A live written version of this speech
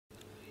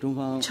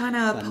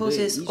China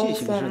opposes all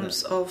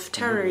forms of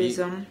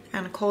terrorism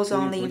and calls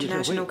on the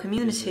international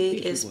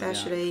community,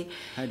 especially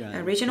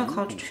regional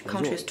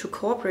countries, to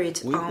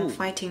cooperate on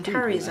fighting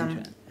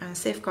terrorism and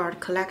safeguard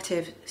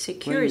collective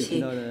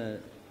security.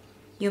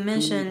 You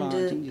mentioned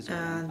the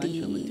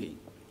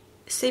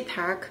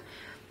CPEC.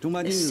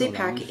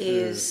 CPEC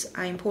is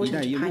an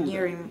important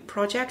pioneering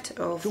project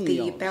of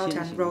the Belt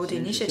and Road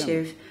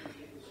Initiative.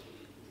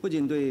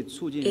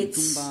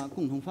 It's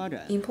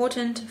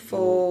important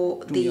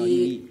for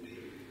the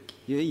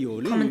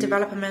common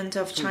development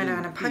of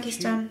China and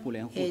Pakistan.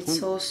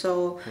 It's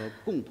also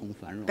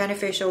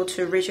beneficial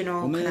to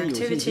regional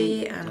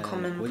connectivity and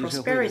common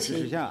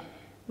prosperity.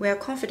 We are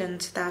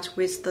confident that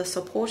with the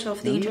support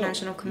of the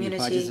international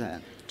community,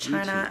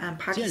 China and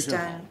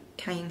Pakistan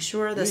can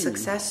ensure the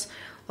success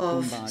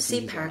of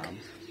CPEC.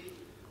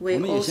 We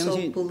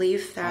also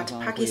believe that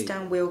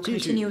Pakistan will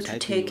continue to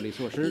take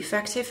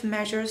effective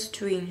measures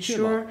to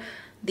ensure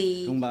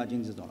the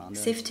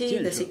safety,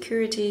 the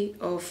security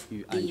of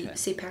the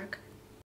CPEC.